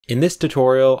In this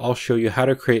tutorial, I'll show you how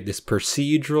to create this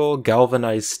procedural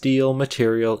galvanized steel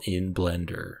material in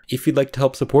Blender. If you'd like to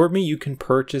help support me, you can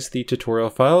purchase the tutorial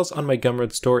files on my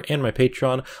Gumroad store and my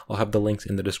Patreon. I'll have the links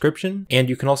in the description. And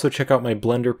you can also check out my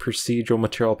Blender procedural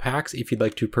material packs if you'd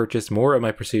like to purchase more of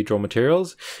my procedural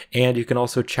materials. And you can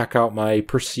also check out my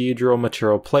procedural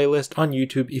material playlist on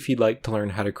YouTube if you'd like to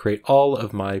learn how to create all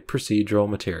of my procedural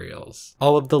materials.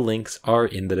 All of the links are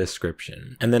in the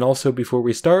description. And then also before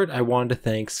we start, I wanted to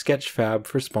thank Sketchfab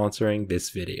for sponsoring this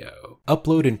video.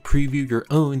 Upload and preview your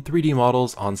own 3D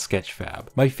models on Sketchfab.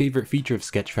 My favorite feature of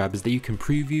Sketchfab is that you can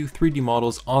preview 3D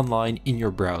models online in your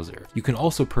browser. You can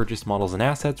also purchase models and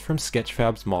assets from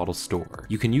Sketchfab's model store.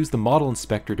 You can use the model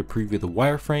inspector to preview the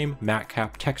wireframe, matte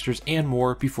cap, textures, and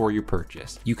more before you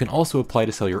purchase. You can also apply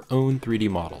to sell your own 3D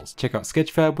models. Check out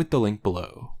Sketchfab with the link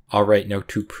below. Alright, now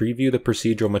to preview the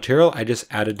procedural material, I just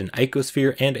added an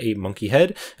icosphere and a monkey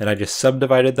head, and I just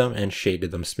subdivided them and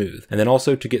shaded them smooth. And then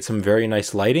also to get some very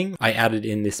nice lighting, I added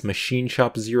in this Machine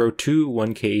Shop 02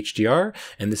 1K HDR,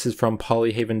 and this is from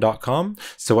polyhaven.com.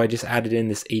 So I just added in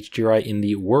this HDRI in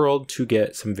the world to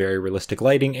get some very realistic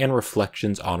lighting and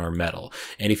reflections on our metal.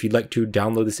 And if you'd like to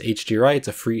download this HDRI, it's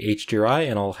a free HDRI,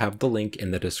 and I'll have the link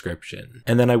in the description.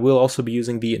 And then I will also be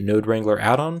using the Node Wrangler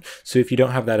add-on, so if you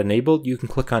don't have that enabled, you can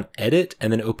click on Edit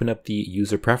and then open up the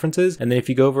user preferences, and then if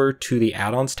you go over to the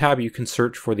add-ons tab, you can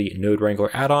search for the Node Wrangler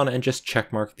add-on and just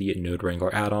checkmark the Node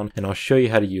Wrangler add-on, and I'll show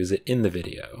you how to use it in the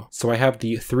video. So I have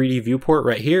the 3D viewport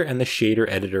right here and the shader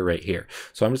editor right here.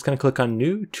 So I'm just going to click on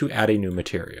New to add a new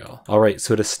material. Alright,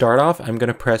 so to start off, I'm going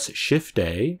to press Shift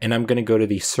A and I'm going to go to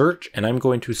the search, and I'm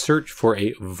going to search for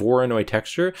a Voronoi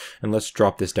texture, and let's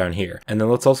drop this down here. And then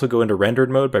let's also go into rendered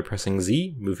mode by pressing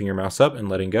Z, moving your mouse up and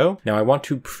letting go. Now I want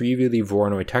to preview the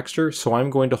Voronoi texture, so I'm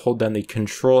going to hold down the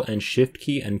Control and Shift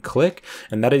key and click,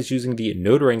 and that is using the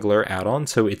Node Wrangler add-on,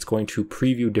 so it's going to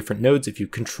preview different nodes if you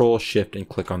Control, Shift, and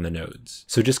click on the nodes.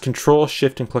 So just Control,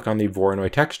 Shift, and click on the Voronoi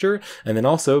texture, and then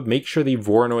also make sure the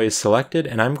Voronoi is selected,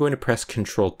 and I'm going to press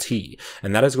Control T,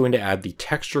 and that is going to add the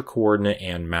texture coordinate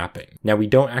and mapping. Now we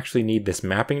don't actually need this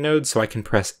mapping node, so I can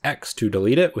press X to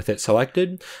delete it with it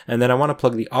selected, and then I want to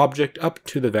plug the object up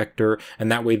to the vector,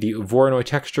 and that way the Voronoi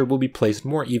texture will be placed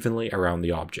more evenly around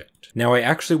the object. Now I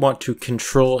actually want to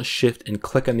Control, Shift, and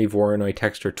click on the Voronoi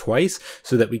texture twice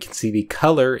so that we can see the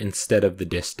color instead of the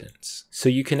distance. So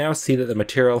you can now see that the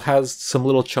material has some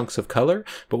little chunks of color,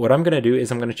 but what I'm going to do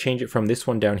is I'm going to change it from this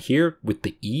one down here with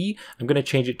the E, I'm going to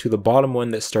change it to the bottom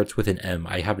one that starts with an M.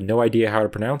 I have no idea how to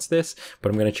pronounce this, but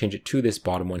I'm going to change it to this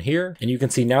bottom one here. And you can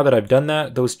see now that I've done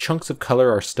that, those chunks of color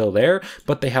are still there,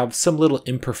 but they have some little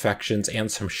imperfections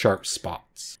and some sharp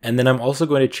spots. And then I'm also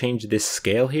going to change this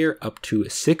scale here up to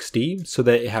 60 so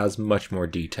that it has much more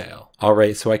detail.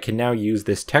 Alright, so I can now use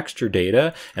this texture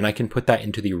data and I can put that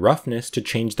into the roughness to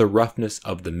change the roughness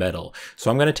of the metal.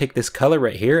 So I'm going to take this color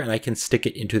right here and I can stick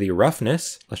it into the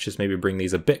roughness. Let's just maybe bring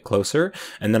these a bit closer,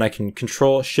 and then I can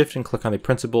Control, Shift, and click on the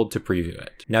principled to preview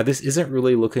it. Now this isn't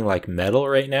really looking like metal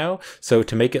right now, so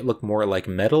to make it look more like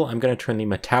metal, I'm going to turn the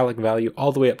metallic value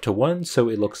all the way up to 1 so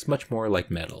it looks much more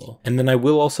like metal. And then I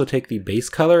will also take the base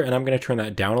color and I'm going to turn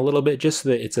that down a little bit just so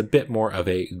that it's a bit more of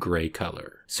a gray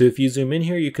color. So if you zoom in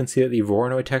here, you can see that the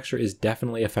Voronoi texture is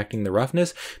definitely affecting the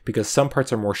roughness because some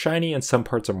parts are more shiny and some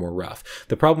parts are more rough.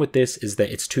 The problem with this is that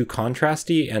it's too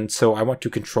contrasty, and so I want to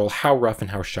control how rough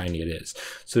and how shiny it is.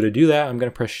 So to do that, I'm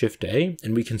going to press Shift A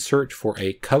and we can search for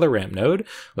a color ramp node.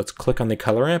 Let's click on the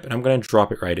color ramp and I'm going to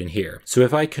drop it right in here. So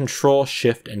if I Control,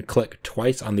 Shift, and click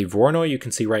twice on the Voronoi, you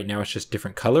can see right now it's just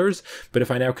different colors. But if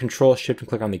I now Control, Shift, and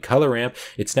click on the color ramp,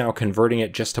 it's now converting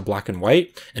it just to black and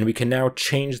white, and we can now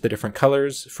change the different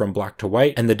colors from black to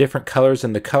white, and the different colors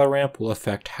in the color ramp will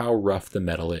affect how rough the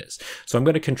metal is. So I'm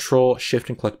going to Control, Shift,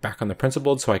 and click back on the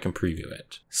principled so I can preview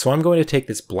it. So I'm going to take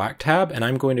this black tab and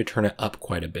I'm going to turn it up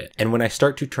quite a bit. And when I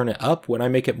start to turn it up, when I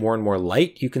make it more and more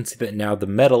light, you can see that now the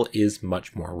metal is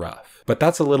much more rough. But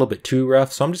that's a little bit too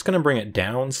rough, so I'm just going to bring it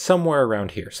down somewhere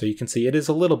around here. So you can see it is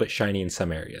a little bit shiny in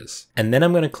some areas. And then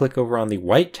I'm going to click over on the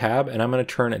white tab and I'm going to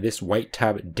turn this white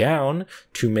tab down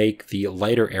to make the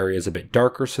lighter areas a bit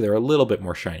darker so they're a little bit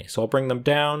more shiny. So I'll bring them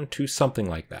down to something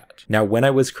like that. Now when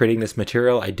I was creating this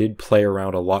material, I did play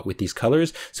around a lot with these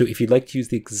colors. So if you'd like to use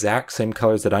the exact same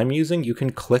colors that I'm using, you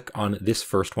can click on this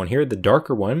first one here, the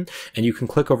darker one, and you can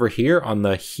click over here on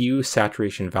the hue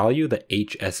saturation value, the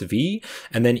HSV,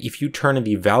 and then if you turn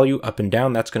the value up and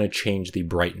down, that's going to change the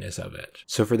brightness of it.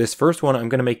 So for this first one, I'm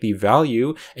going to make the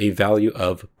value a value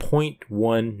of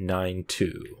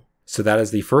 0.192. So that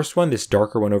is the first one, this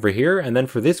darker one over here. And then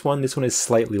for this one is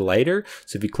slightly lighter.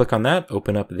 So if you click on that,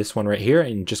 open up this one right here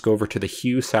and just go over to the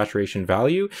hue saturation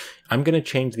value, I'm going to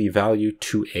change the value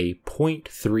to a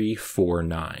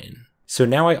 0.349. So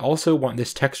now I also want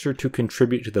this texture to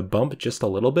contribute to the bump just a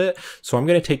little bit. So I'm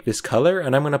going to take this color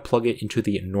and I'm going to plug it into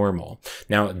the normal.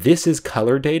 Now this is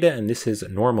color data and this is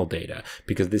normal data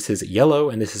because this is yellow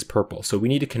and this is purple. So we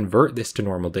need to convert this to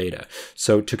normal data.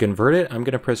 So to convert it, I'm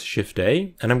going to press Shift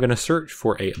A and I'm going to search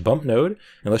for a bump node.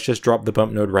 And let's just drop the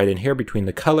bump node right in here between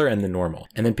the color and the normal.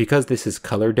 And then because this is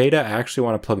color data, I actually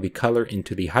want to plug the color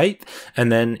into the height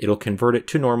and then it'll convert it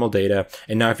to normal data.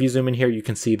 And now if you zoom in here, you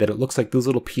can see that it looks like those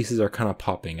little pieces are kind of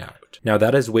popping out. Now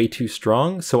that is way too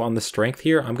strong. So on the strength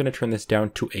here, I'm going to turn this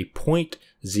down to a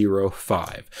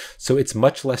 0.05. So it's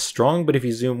much less strong, but if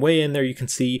you zoom way in there, you can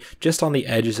see just on the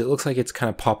edges, it looks like it's kind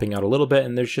of popping out a little bit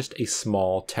and there's just a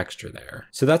small texture there.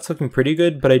 So that's looking pretty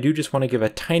good, but I do just want to give a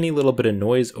tiny little bit of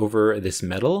noise over this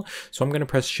metal. So I'm going to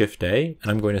press Shift A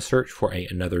and I'm going to search for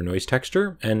another noise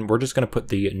texture and we're just going to put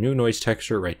the new noise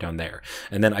texture right down there.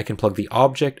 And then I can plug the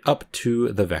object up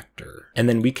to the vector. And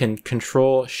then we can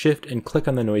Control Shift and click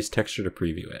on the noise texture to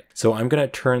preview it. So I'm going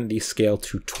to turn the scale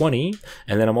to 20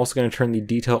 and then I'm also going to turn the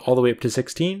detail all the way up to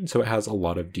 16, so it has a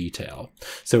lot of detail.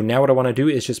 So now what I want to do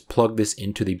is just plug this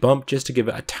into the bump just to give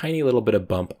it a tiny little bit of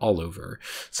bump all over.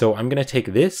 So I'm going to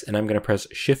take this and I'm going to press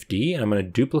Shift D and I'm going to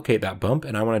duplicate that bump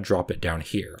and I want to drop it down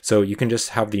here. So you can just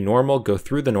have the normal go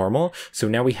through the normal. So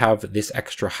now we have this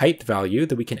extra height value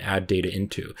that we can add data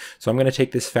into. So I'm going to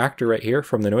take this factor right here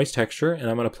from the noise texture and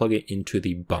I'm going to plug it into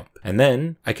the bump. And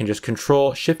then I can just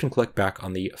Control Shift and click back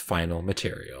on the final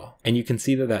material. And you can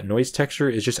see that that noise texture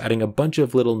is just adding a bunch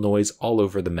of little noise all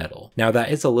over the metal. Now that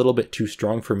is a little bit too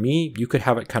strong for me. You could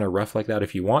have it kind of rough like that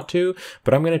if you want to,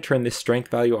 but I'm going to turn this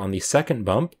strength value on the second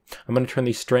bump. I'm going to turn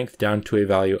the strength down to a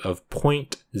value of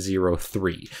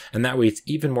 0.03. And that way it's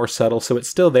even more subtle. So it's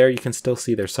still there. You can still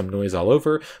see there's some noise all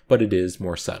over, but it is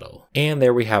more subtle. And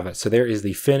there we have it. So there is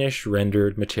the finished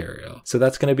rendered material. So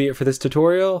that's going to be it for this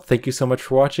tutorial. Thank you so much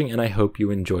for watching and I hope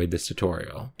you enjoyed this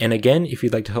tutorial. And again, if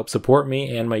you'd like to help support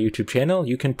me and my YouTube channel,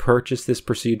 you can purchase this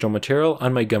procedural material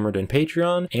on my Gumroad and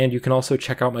Patreon, and you can also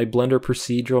check out my Blender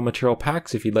procedural material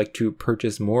packs if you'd like to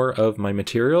purchase more of my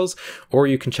materials, or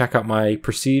you can check out my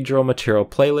procedural material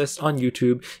playlist on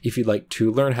YouTube if you'd like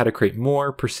to learn how to create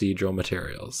more procedural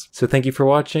materials. So thank you for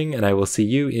watching, and I will see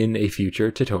you in a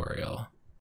future tutorial.